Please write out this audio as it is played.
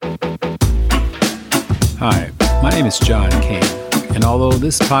Hi, my name is John Kane, and although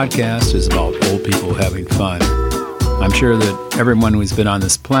this podcast is about old people having fun, I'm sure that everyone who's been on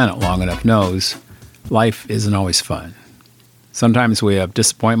this planet long enough knows life isn't always fun. Sometimes we have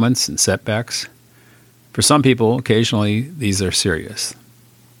disappointments and setbacks. For some people, occasionally, these are serious.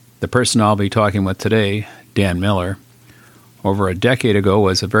 The person I'll be talking with today, Dan Miller, over a decade ago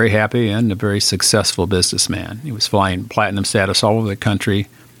was a very happy and a very successful businessman. He was flying platinum status all over the country,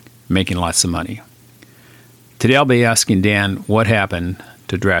 making lots of money. Today I'll be asking Dan what happened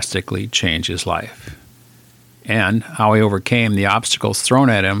to drastically change his life and how he overcame the obstacles thrown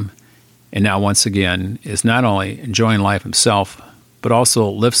at him and now once again is not only enjoying life himself, but also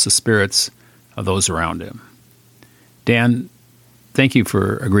lifts the spirits of those around him. Dan, thank you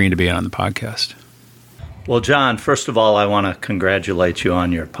for agreeing to be on the podcast. Well, John, first of all, I want to congratulate you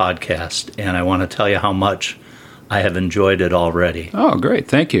on your podcast, and I want to tell you how much I have enjoyed it already. Oh, great.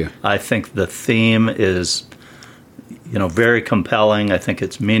 Thank you. I think the theme is, very compelling. I think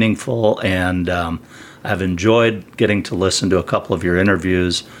it's meaningful, and I've enjoyed getting to listen to a couple of your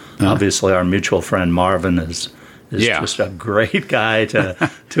interviews. Obviously, our mutual friend Marvin is just a great guy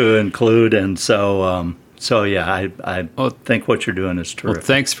to include, and I think what you're doing is terrific. Well,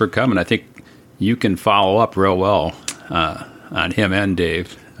 thanks for coming. I think you can follow up real well on him and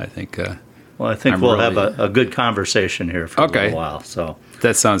Dave. I think. I think we'll have a good conversation here for a little while. So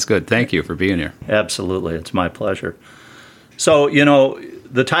that sounds good. Thank you for being here. Absolutely, it's my pleasure. So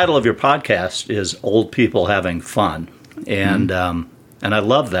the title of your podcast is "Old People Having Fun," and I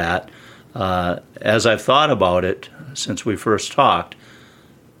love that. As I've thought about it since we first talked,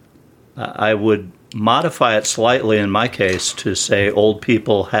 I would modify it slightly in my case to say "Old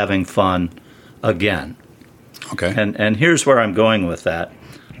People Having Fun." Again. Okay. And here's where I'm going with that.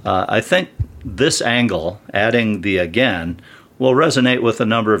 I think this angle, adding the again, will resonate with a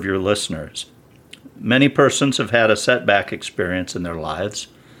number of your listeners. Many persons have had a setback experience in their lives,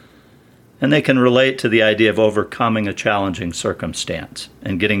 and they can relate to the idea of overcoming a challenging circumstance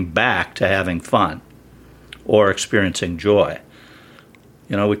and getting back to having fun or experiencing joy.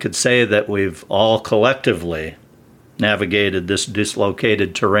 We could say that we've all collectively navigated this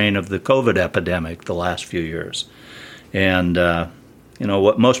dislocated terrain of the COVID epidemic the last few years. And,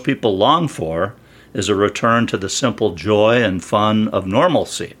 what most people long for is a return to the simple joy and fun of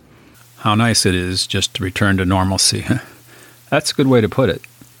normalcy. How nice it is just to return to normalcy. That's a good way to put it.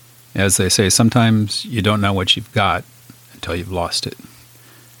 As they say, sometimes you don't know what you've got until you've lost it.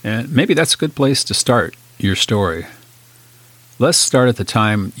 And maybe that's a good place to start your story. Let's start at the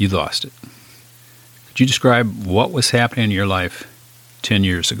time you lost it. Could you describe what was happening in your life 10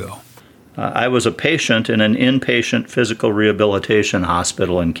 years ago? I was a patient in an inpatient physical rehabilitation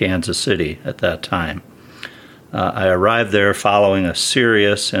hospital in Kansas City at that time. I arrived there following a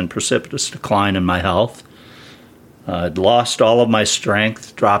serious and precipitous decline in my health. I'd lost all of my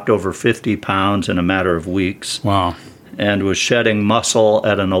strength, dropped over 50 pounds in a matter of weeks. Wow. And was shedding muscle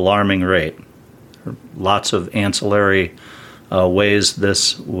at an alarming rate. Lots of ancillary ways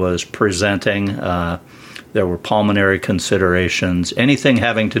this was presenting. There were pulmonary considerations. Anything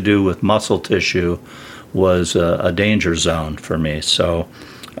having to do with muscle tissue was a danger zone for me. So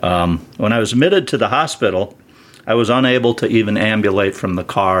when I was admitted to the hospital, I was unable to even ambulate from the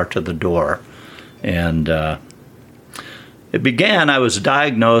car to the door. And it began, I was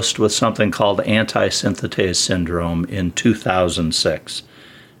diagnosed with something called anti-synthetase syndrome in 2006.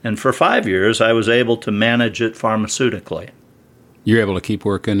 And for 5 years, I was able to manage it pharmaceutically. You're able to keep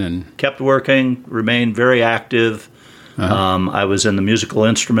working and... Kept working, remained very active. I was in the musical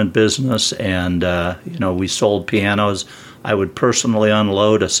instrument business, and, we sold pianos. I would personally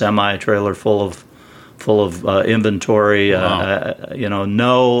unload a semi-trailer full of inventory.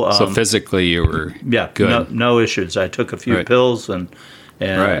 Wow. So physically you were good. No issues. I took a few pills, and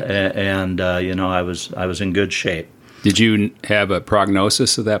I was in good shape. Did you have a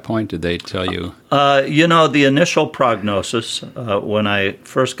prognosis at that point? Did they tell you? The initial prognosis when I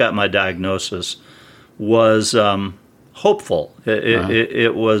first got my diagnosis was hopeful.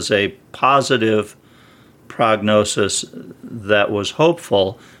 It was a positive prognosis that was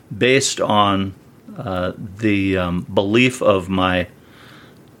hopeful based on the belief of my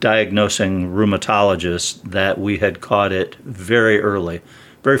diagnosing rheumatologist that we had caught it very early.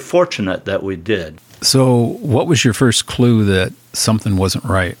 Very fortunate that we did. So what was your first clue that something wasn't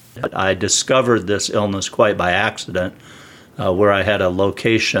right? I discovered this illness quite by accident, where I had a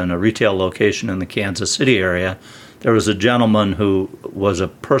retail location in the Kansas City area. There was a gentleman who was a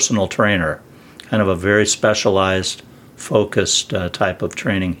personal trainer, kind of a very specialized, focused type of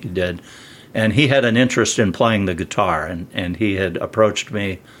training he did. And he had an interest in playing the guitar, and he had approached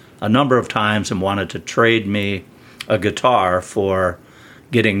me a number of times and wanted to trade me a guitar for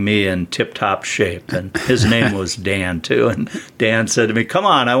getting me in tip-top shape. And his name was Dan, too. And Dan said to me, come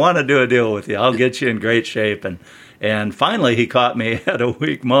on, I want to do a deal with you. I'll get you in great shape. And finally, he caught me at a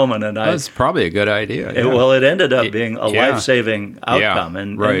weak moment. And that's probably a good idea. Yeah. Well, it ended up being a life-saving outcome. Yeah,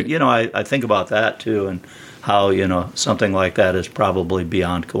 and right. And, I think about that, too, and how, something like that is probably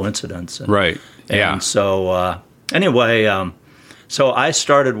beyond coincidence. And, right, yeah. And so, anyway, so I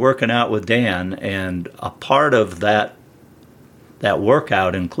started working out with Dan, and a part of that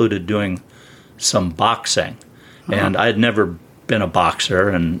workout included doing some boxing. And I'd never been a boxer,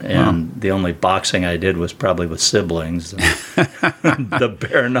 and the only boxing I did was probably with siblings, the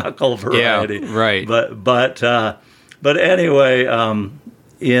bare knuckle variety. Yeah, right. But anyway,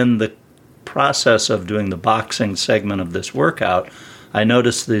 in the process of doing the boxing segment of this workout, I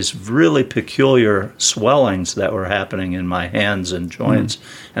noticed these really peculiar swellings that were happening in my hands and joints,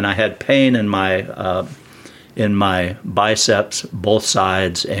 and I had pain in my biceps, both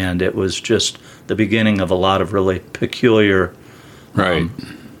sides, and it was just the beginning of a lot of really peculiar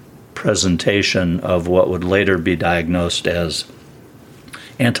presentation of what would later be diagnosed as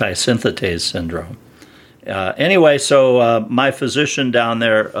antisynthetase syndrome. Anyway, so my physician down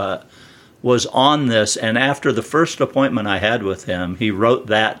there was on this, and after the first appointment I had with him, he wrote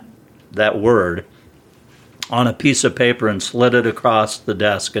that word on a piece of paper and slid it across the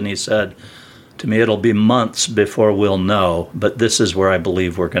desk, and he said to me, it'll be months before we'll know, but this is where I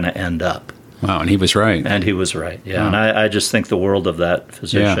believe we're going to end up. Wow, and he was right. And he was right, yeah. Wow. And I just think the world of that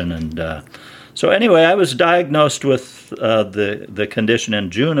physician. Yeah. And so anyway, I was diagnosed with the condition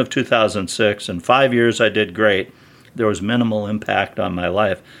in June of 2006. In 5 years, I did great. There was minimal impact on my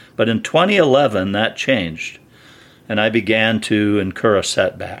life. But in 2011, that changed, and I began to incur a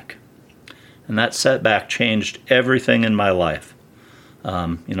setback. And that setback changed everything in my life.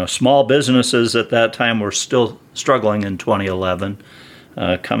 Small businesses at that time were still struggling in 2011,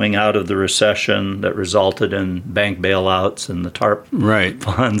 coming out of the recession that resulted in bank bailouts and the TARP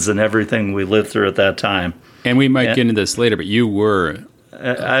funds and everything we lived through at that time. And we might get into this later, but you were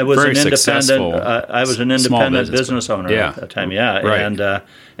I was very an independent. successful I was an independent business owner at that time. Yeah, right.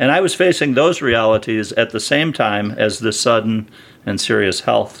 And I was facing those realities at the same time as the sudden and serious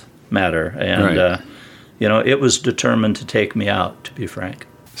health matter, and it was determined to take me out, to be frank.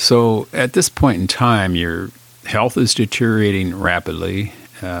 So at this point in time, your health is deteriorating rapidly,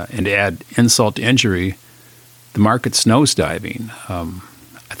 and to add insult to injury, the market's nosediving.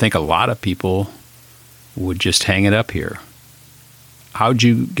 I think a lot of people would just hang it up here. How'd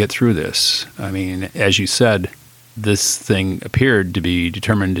you get through this? I mean, as you said, this thing appeared to be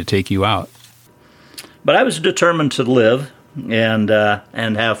determined to take you out. But I was determined to live and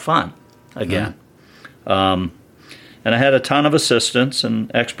have fun again. And I had a ton of assistance and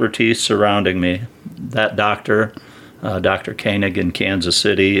expertise surrounding me. That doctor, Dr. Koenig in Kansas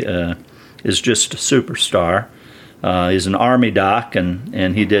City, is just a superstar. He's an Army doc,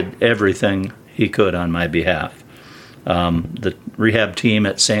 and he did everything he could on my behalf. The rehab team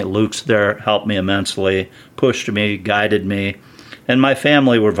at St. Luke's there helped me immensely, pushed me, guided me, and my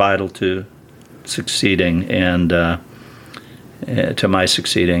family were vital to succeeding and to my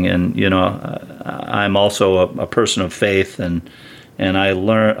succeeding. And I'm also a person of faith, and I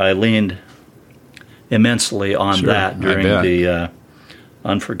leaned immensely on that during the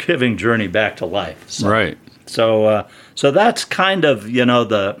unforgiving journey back to life. So that's kind of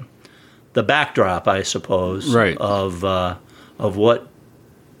the backdrop, I suppose, of what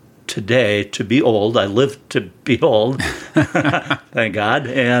today, to be old. I lived to be old, thank God.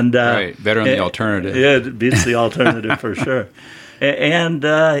 And better than the alternative. Yeah, it beats the alternative for sure. And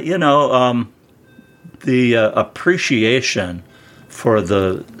the appreciation for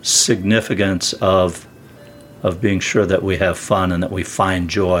the significance of being sure that we have fun and that we find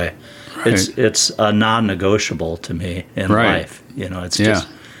joy. It's a non-negotiable to me in life. It's just.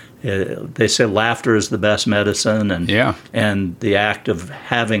 They say laughter is the best medicine, and the act of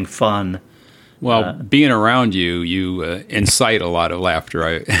having fun. Well, being around you incite a lot of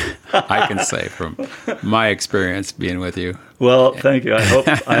laughter. I can say from my experience being with you. Well, thank you. I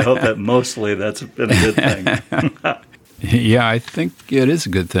hope that mostly that's been a good thing. Yeah, I think it is a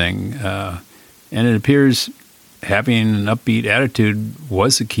good thing, and it appears having an upbeat attitude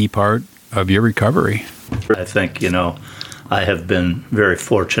was a key part of your recovery. I think I have been very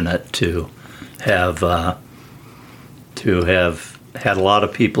fortunate to have had a lot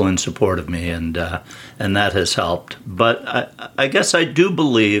of people in support of me, and that has helped. But I guess I do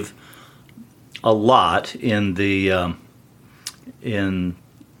believe a lot in in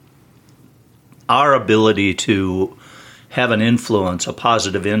our ability to have an influence, a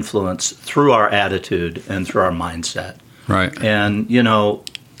positive influence through our attitude and through our mindset. Right. And,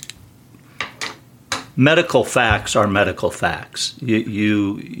 medical facts are medical facts.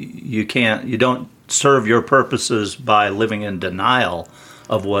 You don't serve your purposes by living in denial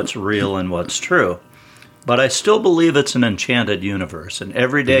of what's real and what's true. But I still believe it's an enchanted universe. And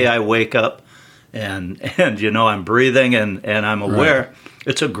every day I wake up and I'm breathing and I'm aware. Right.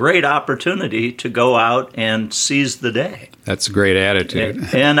 It's a great opportunity to go out and seize the day. That's a great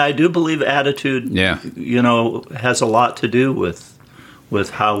attitude. And I do believe attitude, has a lot to do with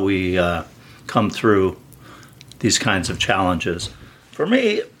how we come through these kinds of challenges. For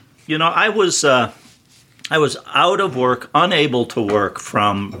me, I was out of work, unable to work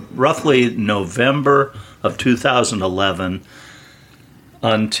from roughly November of 2011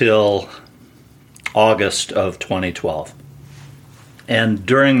 until August of 2012. And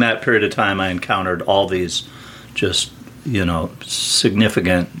during that period of time, I encountered all these just,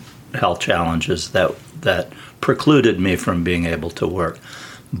 significant health challenges that precluded me from being able to work.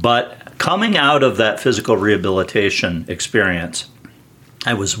 But coming out of that physical rehabilitation experience,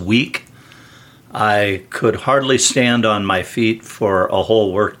 I was weak. I could hardly stand on my feet for a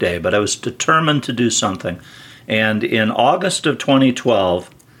whole workday, but I was determined to do something. And in August of 2012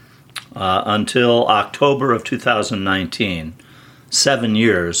 until October of 2019, 7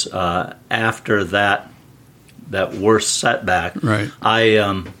 years after that worst setback, right.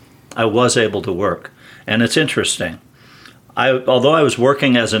 I was able to work. And it's interesting. Although I was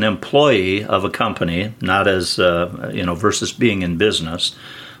working as an employee of a company, not as versus being in business,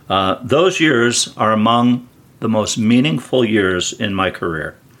 those years are among the most meaningful years in my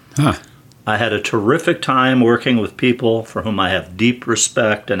career. Huh. I had a terrific time working with people for whom I have deep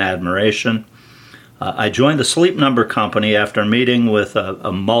respect and admiration. I joined the Sleep Number Company after meeting with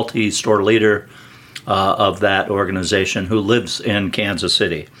a multi-store leader of that organization who lives in Kansas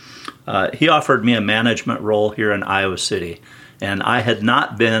City. He offered me a management role here in Iowa City, and I had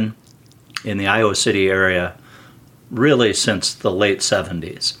not been in the Iowa City area really since the late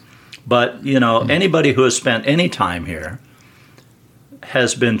 70s. But, anybody who has spent any time here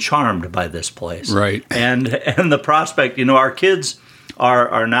has been charmed by this place. Right. And the prospect, our kids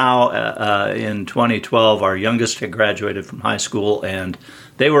are now in 2012, our youngest had graduated from high school, and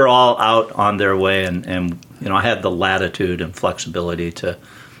they were all out on their way, and I had the latitude and flexibility to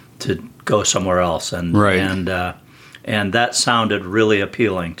go somewhere else, and right. And that sounded really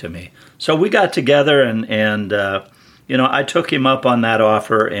appealing to me. So we got together, and I took him up on that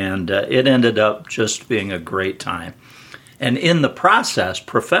offer, and it ended up just being a great time. And in the process,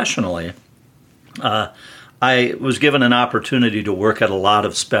 professionally, I was given an opportunity to work at a lot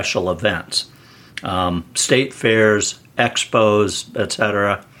of special events, state fairs, expos,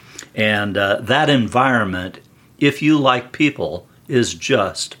 etc. And that environment, if you like people, is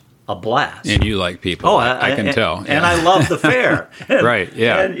just a blast. And you like people. Oh, I can tell. And I love the fair. And, right,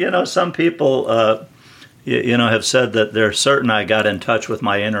 yeah. And, some people, have said that they're certain I got in touch with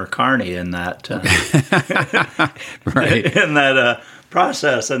my inner Carney in that right. in that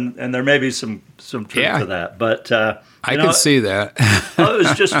process. And there may be some truth to that. But I can see that. It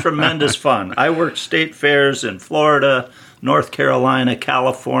was just tremendous fun. I worked state fairs in Florida, North Carolina,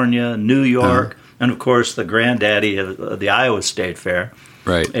 California, New York, and, of course, the granddaddy of the Iowa State Fair.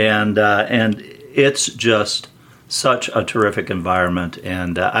 Right. And it's just such a terrific environment.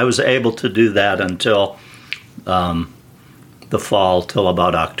 And I was able to do that until the fall, till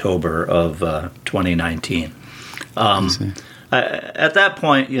about October of 2019. At that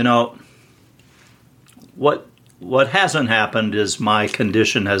point, what hasn't happened is my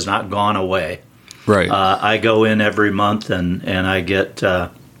condition has not gone away. Right. I go in every month and I get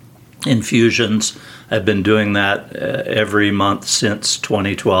infusions. I've been doing that every month since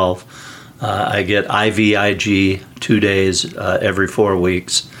 2012. I get IVIG 2 days every 4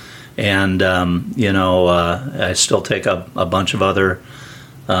 weeks. And, I still take a bunch of other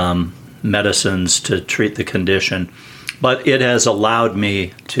medicines to treat the condition. But it has allowed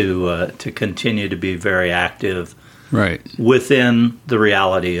me to continue to be very active, right, within the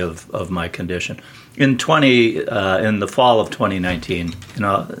reality of my condition. In the fall of 2019,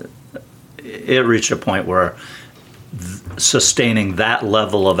 it reached a point where sustaining that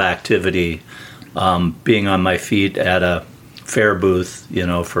level of activity, being on my feet at a fair booth,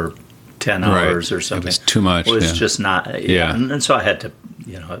 for 10 hours or something, it was too much. Was just not. And so I had to.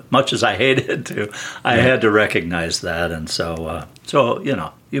 Much as I hated to, I had to recognize that, and so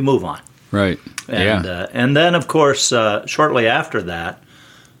you move on. Right. And then, of course, shortly after that,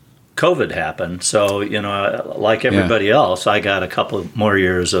 COVID happened. So, like everybody else, I got a couple more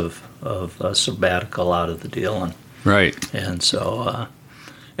years of sabbatical out of the deal, Right. And so,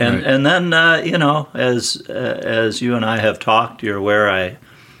 Right. and then as you and I have talked, you're aware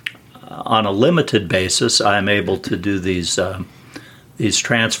on a limited basis, I'm able to do these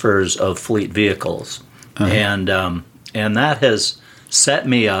transfers of fleet vehicles, and that has set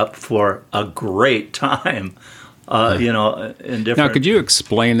me up for a great time. In different. Now, could you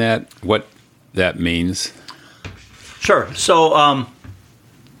explain that? What that means? Sure. So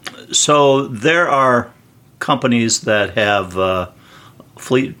there are companies that have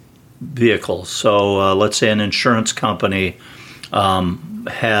fleet vehicles. So let's say an insurance company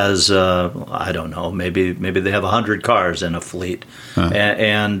has I don't know, maybe they have 100 cars in a fleet,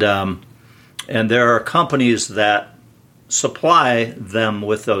 and there are companies that supply them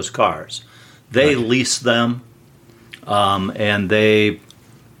with those cars. They lease them, and they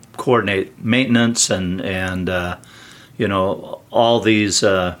coordinate maintenance and all these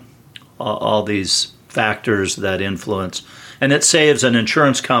factors that influence, and it saves an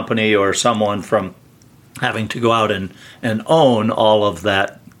insurance company or someone from having to go out and own all of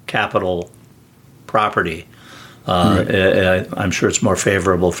that capital property. I'm sure it's more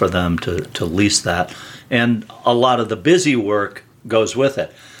favorable for them to lease that. And a lot of the busy work goes with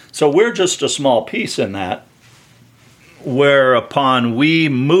it. So we're just a small piece in that, whereupon we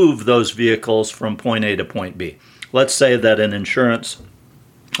move those vehicles from point A to point B. Let's say that an insurance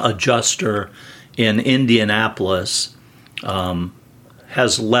adjuster in Indianapolis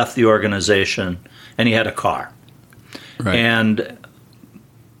has left the organization, and he had a car. Right. And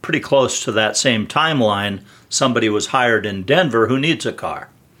pretty close to that same timeline, somebody was hired in Denver who needs a car.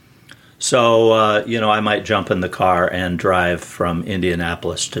 So, I might jump in the car and drive from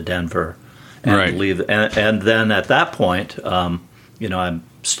Indianapolis to Denver and leave. And then at that point, I'm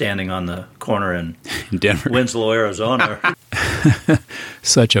standing on the corner in Denver, Winslow, Arizona.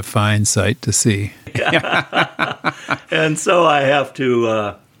 Such a fine sight to see. And so I have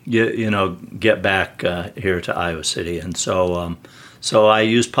to, get back here to Iowa City. And so I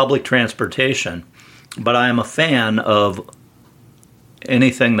use public transportation, but I am a fan of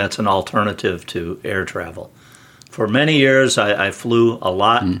anything that's an alternative to air travel. For many years, I flew a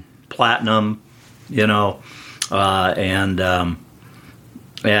lot, platinum, and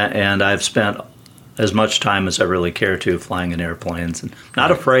I've spent as much time as I really care to flying in airplanes. And not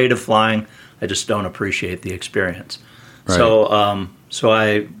afraid of flying, I just don't appreciate the experience. Right. So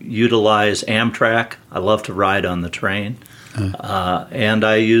I utilize Amtrak. I love to ride on the train, and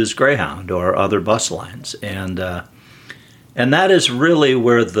I use Greyhound or other bus lines, and that is really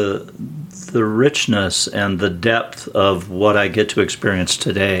where the richness and the depth of what I get to experience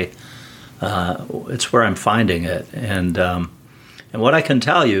today. It's where I'm finding it, and what I can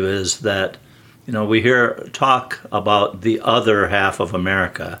tell you is that we hear talk about the other half of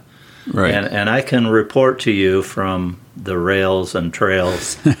America, right? And I can report to you from the rails and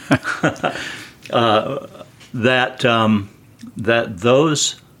trails that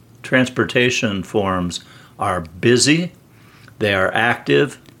those transportation forms are busy, they are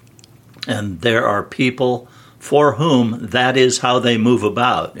active, and there are people for whom that is how they move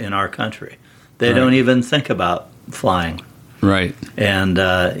about in our country. They don't even think about flying. Right. And,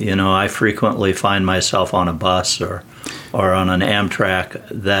 I frequently find myself on a bus or on an Amtrak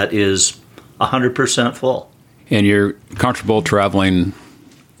that is 100% full. And you're comfortable traveling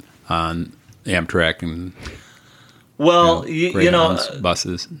on Amtrak and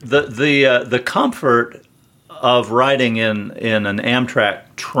buses. The comfort of riding in an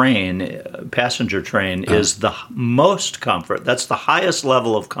Amtrak train, passenger train, is the most comfort. That's the highest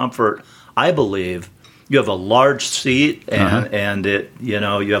level of comfort, I believe. You have a large seat, and it, you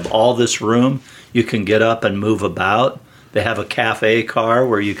have all this room. You can get up and move about. They have a cafe car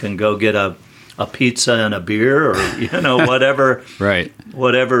where you can go get a pizza and a beer, or whatever, right?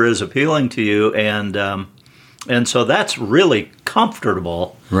 Whatever is appealing to you, and so that's really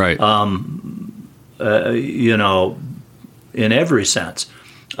comfortable, right? In every sense.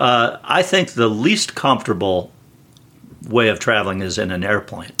 I think the least comfortable way of traveling is in an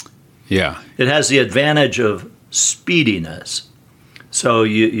airplane. Yeah. It has the advantage of speediness. So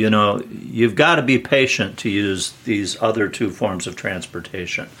you've got to be patient to use these other two forms of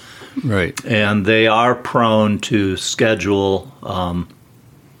transportation. Right. And they are prone to schedule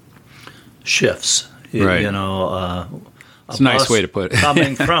shifts. Right. It's a nice way to put it.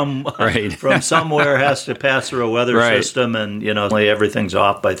 Coming from from somewhere has to pass through a weather system, and everything's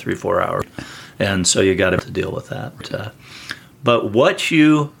off by 3-4 hours, and so you got to deal with that. But what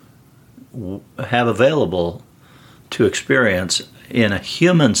you have available to experience in a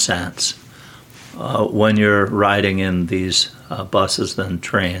human sense when you're riding in these buses and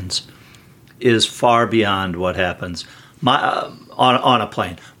trains is far beyond what happens on a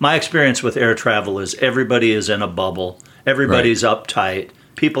plane. My experience with air travel is everybody is in a bubble. Everybody's uptight.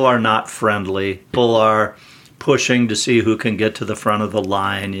 People are not friendly. People are pushing to see who can get to the front of the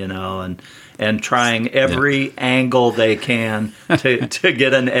line, and trying every angle they can to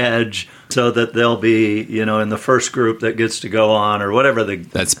get an edge so that they'll be, in the first group that gets to go on or whatever.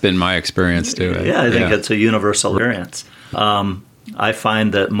 That's been my experience too. Yeah, I think it's a universal experience. I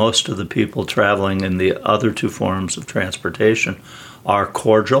find that most of the people traveling in the other two forms of transportation are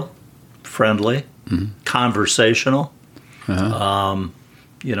cordial, friendly, conversational, helpful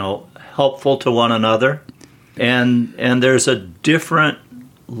to one another. And there's a different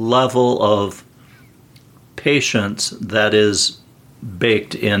level of patience that is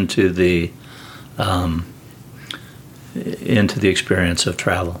baked into the experience of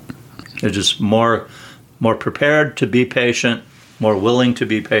travel. They're just more prepared to be patient, more willing to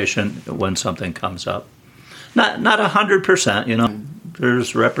be patient when something comes up. Not 100%,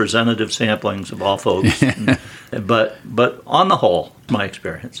 there's representative samplings of all folks, but on the whole, my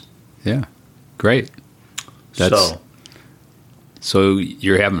experience. Yeah, great. So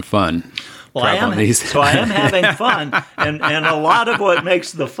you're having fun. Well, I am having fun, and a lot of what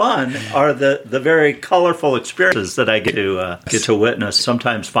makes the fun are the very colorful experiences that I get to witness.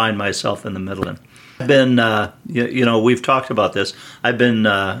 Sometimes find myself in the middle of. I've been, we've talked about this. I've been,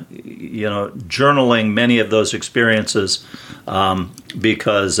 journaling many of those experiences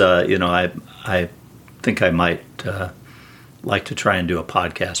because, I think I might like to try and do a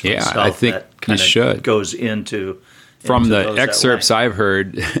podcast myself. I think that kind you should. Of goes into from the excerpts I've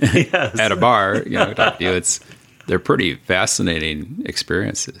heard at a bar, talk to you, they're pretty fascinating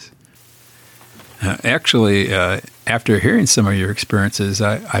experiences. Actually, after hearing some of your experiences,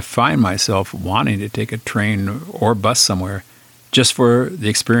 I find myself wanting to take a train or bus somewhere just for the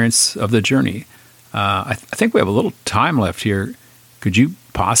experience of the journey. I think we have a little time left here. Could you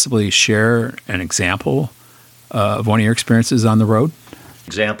possibly share an example of one of your experiences on the road?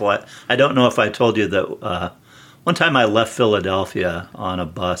 Example, I don't know if I told you that one time I left Philadelphia on a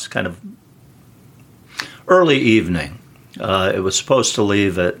bus, kind of early evening. It was supposed to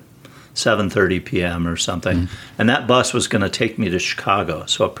leave at 7:30 p.m. or something, and that bus was going to take me to Chicago,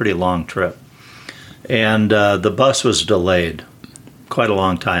 so a pretty long trip. And the bus was delayed quite a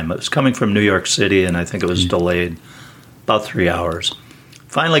long time. It was coming from New York City, and I think it was delayed about 3 hours.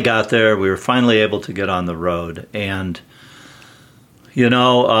 Finally got there. We were finally able to get on the road, and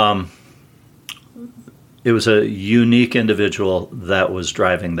it was a unique individual that was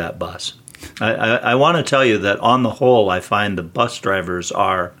driving that bus. I want to tell you that on the whole, I find the bus drivers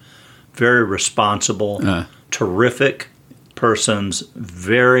are very responsible, terrific persons,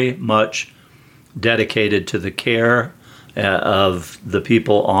 very much dedicated to the care of the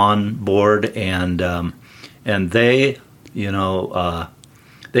people on board, and they,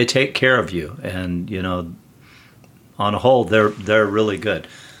 they take care of you, and on a whole, they're really good.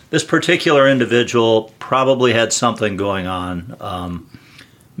 This particular individual probably had something going on.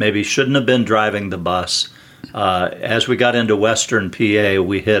 Maybe shouldn't have been driving the bus. As we got into Western PA,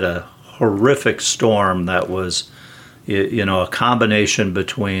 we hit a horrific storm that was, a combination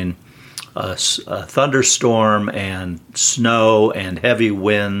between a thunderstorm and snow and heavy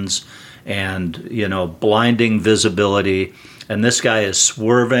winds and, blinding visibility. And this guy is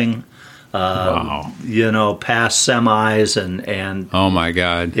swerving, past semis and oh my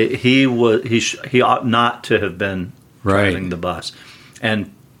God, he ought not to have been driving the bus.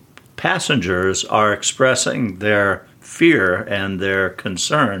 And passengers are expressing their fear and their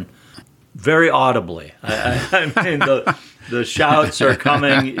concern very audibly. I mean, the shouts are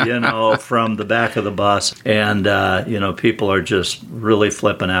coming, from the back of the bus, and people are just really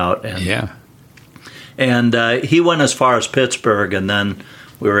flipping out. And he went as far as Pittsburgh, and then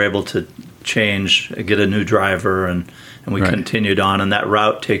we were able to get a new driver, and we continued on. And that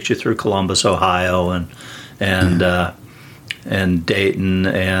route takes you through Columbus, Ohio, and Dayton,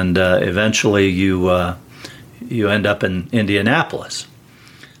 and eventually you end up in Indianapolis.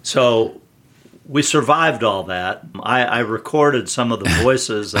 So we survived all that. I recorded some of the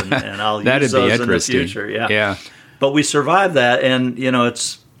voices, and I'll use those in the future. Yeah. But we survived that, and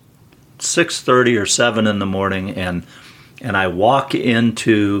it's 6:30 or 7 in the morning, and I walk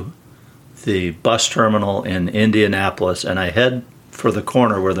into the bus terminal in Indianapolis, and I head for the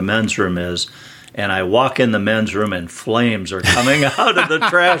corner where the men's room is, and I walk in the men's room, and flames are coming out of the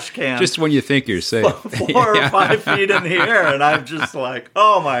trash can. Just when you think you're safe. 4 or 5 feet in the air, and I'm just like,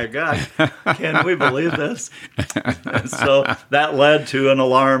 oh my God, can we believe this? And so that led to an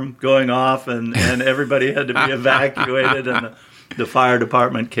alarm going off, and everybody had to be evacuated, and the fire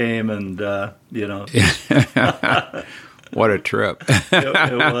department came and, you know. What a trip.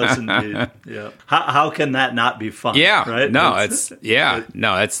 It was indeed. Yeah. How can that not be fun? Yeah. Right? No,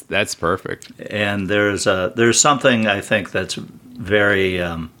 that's perfect. And there's something I think that's very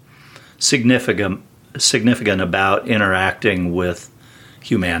significant about interacting with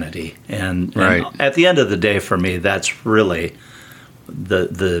humanity. And at the end of the day, for me, that's really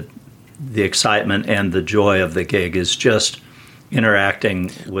the excitement and the joy of the gig is just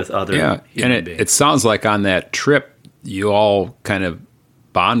interacting with other human beings. It sounds like on that trip, you all kind of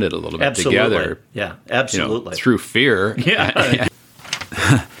bonded a little bit together. Yeah, absolutely. Through fear. Yeah.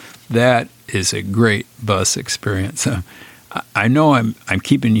 That is a great bus experience. I know I'm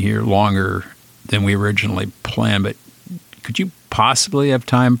keeping you here longer than we originally planned, but could you possibly have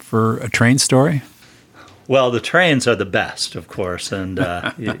time for a train story? Well, the trains are the best, of course, and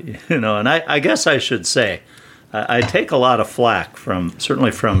and I guess I should say I take a lot of flack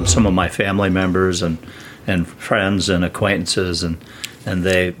certainly from some of my family members and friends and acquaintances, and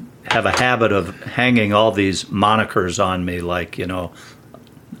they have a habit of hanging all these monikers on me, like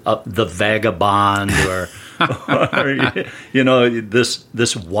the vagabond, or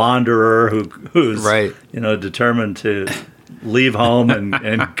this wanderer who's determined to leave home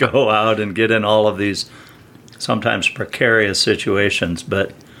and go out and get in all of these sometimes precarious situations.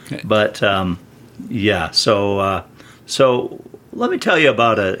 But so let me tell you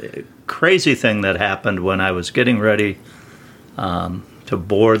about a crazy thing that happened when I was getting ready to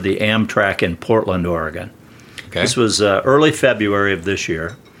board the Amtrak in Portland, Oregon. Okay. This was early February of this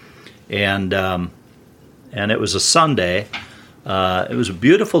year, and it was a Sunday. It was a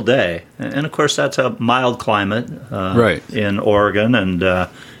beautiful day, and of course that's a mild climate in Oregon and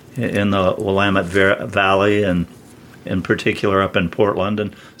in the Willamette Valley, and in particular up in Portland.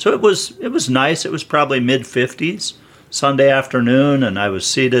 And so it was nice. It was probably mid-50s. Sunday afternoon, and I was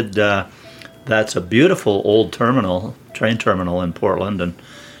seated. That's a beautiful old train terminal in Portland,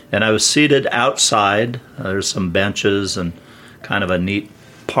 and I was seated outside. There's some benches and kind of a neat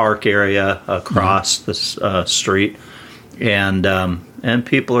park area across the street, and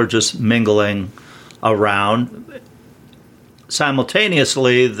people are just mingling around.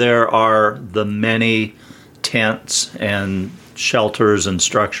 Simultaneously, there are the many tents and shelters and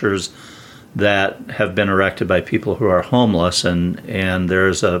structures that have been erected by people who are homeless, and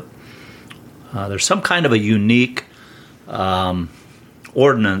there's some kind of a unique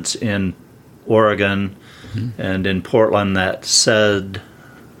ordinance in Oregon and in Portland that says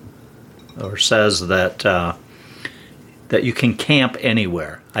that you can camp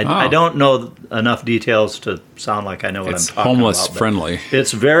anywhere. I don't know enough details to sound like I know what I'm talking about. It's homeless friendly.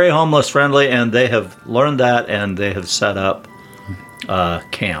 It's very homeless friendly, and they have learned that, and they have set up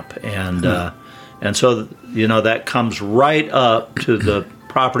camp, and so that comes right up to the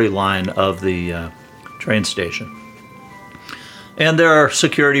property line of the train station. And there are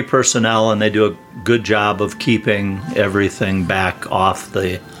security personnel, and they do a good job of keeping everything back off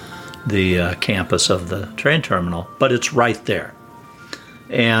the campus of the train terminal, but it's right there,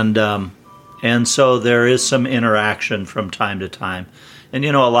 and so there is some interaction from time to time, and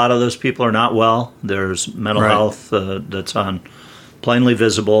a lot of those people are not well. There's mental health that's plainly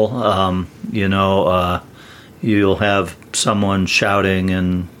visible. You'll have someone shouting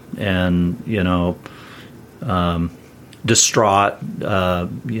and distraught,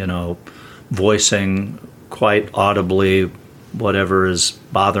 voicing quite audibly whatever is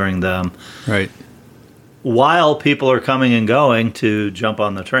bothering them. Right. While people are coming and going to jump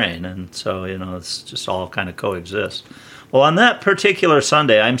on the train, and so it's just all kind of coexist. Well, on that particular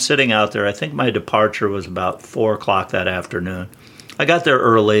Sunday, I'm sitting out there. I think my departure was about 4:00 that afternoon. I got there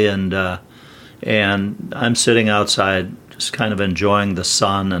early, and I'm sitting outside, just kind of enjoying the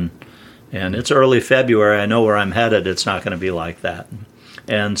sun, and it's early February. I know where I'm headed. It's not going to be like that,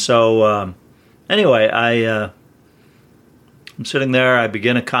 and so anyway, I'm sitting there. I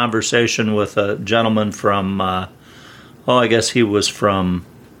begin a conversation with a gentleman from, I guess he was from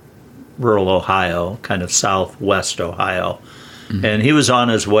rural Ohio, kind of southwest Ohio, and he was on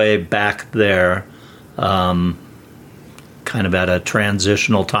his way back there. Kind of at a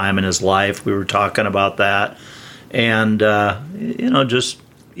transitional time in his life. We were talking about that, and just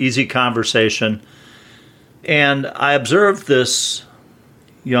easy conversation. And I observed this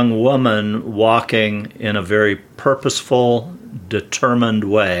young woman walking in a very purposeful, determined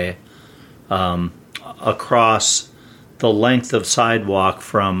way across the length of sidewalk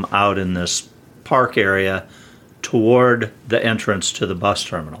from out in this park area toward the entrance to the bus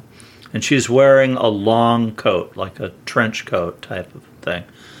terminal. And she's wearing a long coat, like a trench coat type of thing.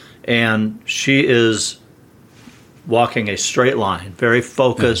 And she is walking a straight line, very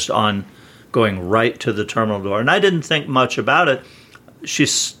focused on going right to the terminal door. And I didn't think much about it. She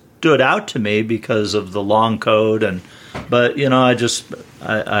stood out to me because of the long coat, but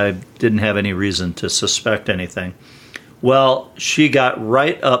I didn't have any reason to suspect anything. Well, she got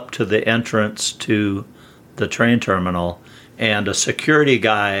right up to the entrance to the train terminal, and a security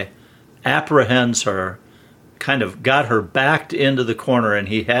guy apprehends her, kind of got her backed into the corner, and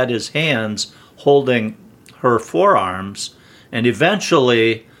he had his hands holding her forearms, and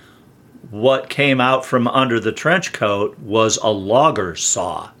eventually what came out from under the trench coat was a logger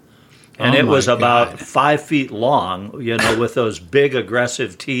saw. And it was about 5 feet long, with those big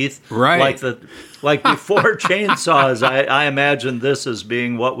aggressive teeth. Right. Like before chainsaws, I imagine this as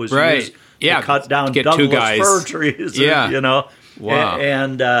being what was used to cut down Douglas fir trees. Wow.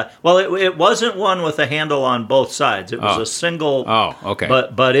 And it wasn't one with a handle on both sides. It was a single. Oh, okay.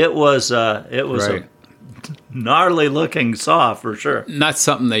 But it was a gnarly looking saw for sure. Not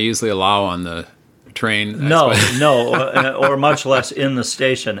something they usually allow on the train. No, or much less in the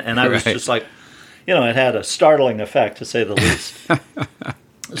station. And I was just like, it had a startling effect, to say the least.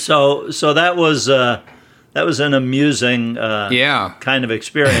 So that was an amusing kind of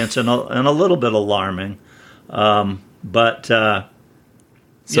experience and a little bit alarming.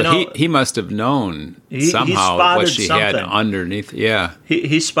 He must have known somehow what she had underneath. Yeah,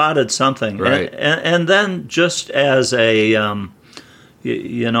 he spotted something, right? And then just as an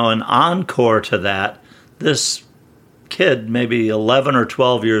encore to that, this kid, maybe 11 or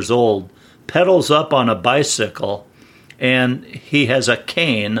 12 years old, pedals up on a bicycle, and he has a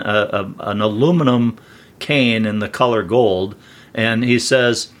cane, an aluminum cane in the color gold, and he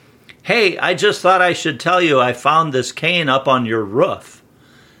says, "Hey, I just thought I should tell you I found this cane up on your roof."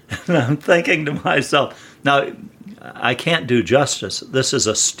 And I'm thinking to myself, now, I can't do justice. This is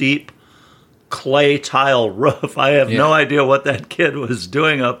a steep clay tile roof. I have no idea what that kid was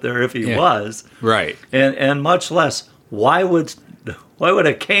doing up there, if he was. Right. And much less, why would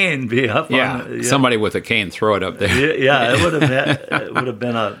a cane be up on? Somebody with a cane throw it up there. It would have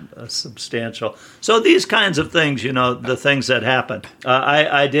been a substantial. So these kinds of things, the things that happen.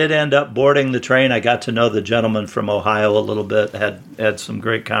 I did end up boarding the train. I got to know the gentleman from Ohio a little bit. Had some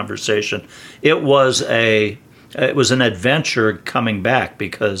great conversation. It was an adventure coming back,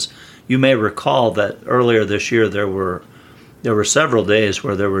 because you may recall that earlier this year there were several days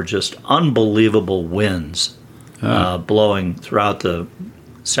where there were just unbelievable winds. Blowing throughout the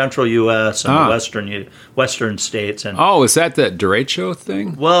central U.S. and the western states. And is that the derecho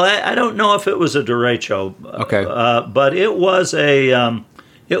thing? Well, I don't know if it was a derecho. Okay. But it was a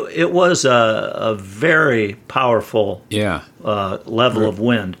very powerful level of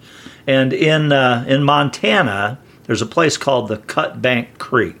wind. And in Montana, there's a place called the Cut Bank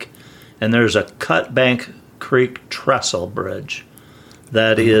Creek, and there's a Cut Bank Creek trestle bridge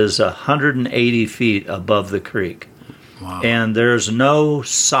that is 180 feet above the creek. Wow. And there's no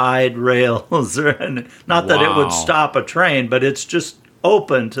side rails. Not that it would stop a train, but it's just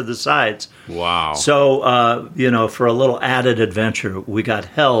open to the sides. Wow. So, for a little added adventure, we got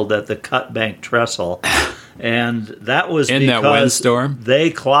held at the Cut Bank Trestle. And that was in because that windstorm? They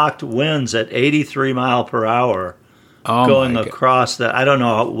clocked winds at 83 mile per hour. Going across that. I don't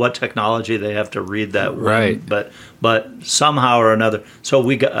know what technology they have to read that wind, but somehow or another. So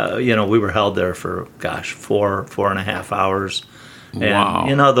we got, we were held there for 4.5 hours. Wow.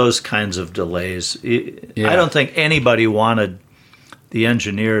 And those kinds of delays. I don't think anybody wanted the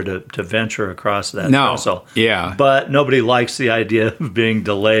engineer to venture across that trestle. Yeah. But nobody likes the idea of being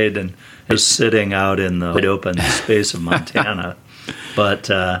delayed and just sitting out in the open space of Montana.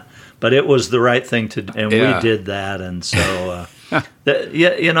 But it was the right thing to do, and we did that. And so,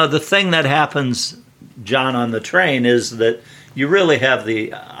 the thing that happens, John, on the train is that you really have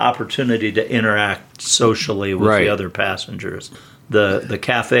the opportunity to interact socially with the other passengers. The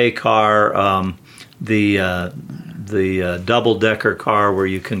cafe car, the double-decker car where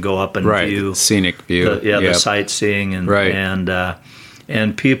you can go up and view scenic view, the sightseeing, and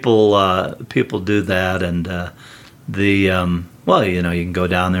people do that, and you can go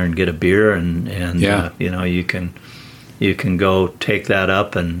down there and get a beer, and you can go take that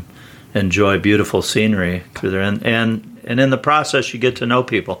up and enjoy beautiful scenery through there, and in the process you get to know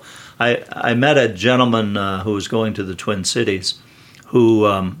people. I met a gentleman who was going to the Twin Cities, who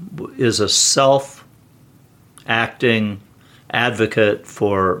is a self-acting advocate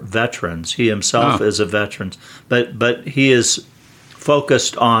for veterans. He himself is a veteran, but he is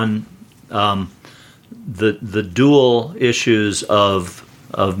focused on the dual issues of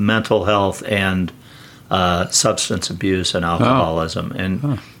mental health and substance abuse and alcoholism,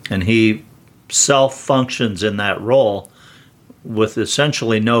 and he self-functions in that role with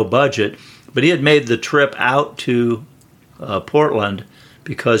essentially no budget. But he had made the trip out to Portland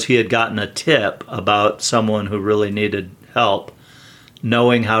because he had gotten a tip about someone who really needed help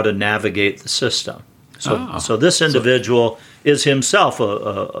knowing how to navigate the system. So this individual is himself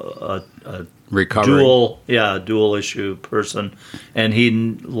a dual issue person, and he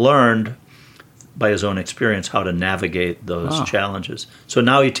learned by his own experience how to navigate those challenges. So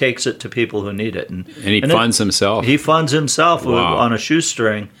now he takes it to people who need it, and he funds himself. He funds himself on a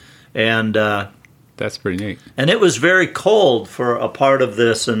shoestring, and that's pretty neat. And it was very cold for a part of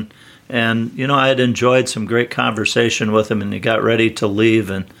this, and I had enjoyed some great conversation with him, and he got ready to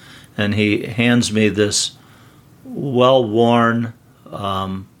leave, and he hands me this well-worn,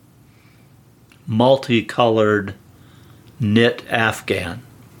 multicolored knit Afghan,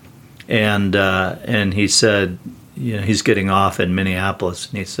 and he said, he's getting off in Minneapolis,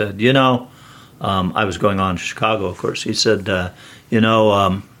 and he said, I was going on to Chicago, of course. He said, I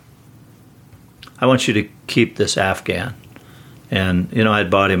want you to keep this Afghan. And, I'd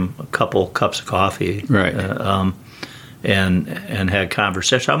bought him a couple cups of coffee. Right. And had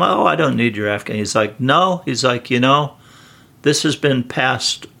conversation. I'm like, I don't need your Afghan. He's like, no. He's like, this has been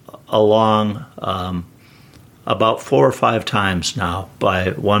passed along about 4 or 5 times now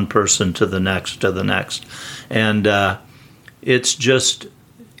by one person to the next. And it's just,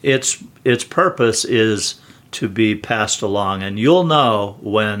 its purpose is to be passed along. And you'll know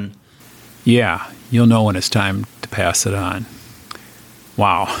when... Yeah, you'll know when it's time to pass it on.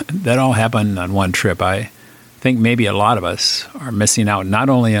 Wow, that all happened on one trip. I think maybe a lot of us are missing out not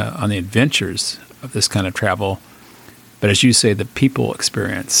only on the adventures of this kind of travel, but as you say, the people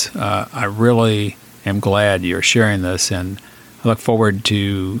experience. I really am glad you're sharing this, and I look forward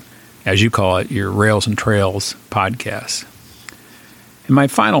to, as you call it, your Rails and Trails podcast. And my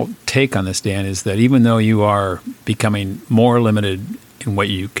final take on this, Dan, is that even though you are becoming more limited in what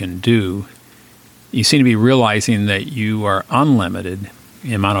you can do, you seem to be realizing that you are unlimited in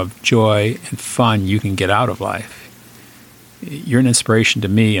the amount of joy and fun you can get out of life. You're an inspiration to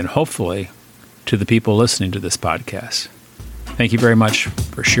me and hopefully to the people listening to this podcast. Thank you very much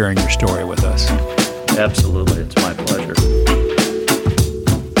for sharing your story with us. Absolutely. It's my pleasure.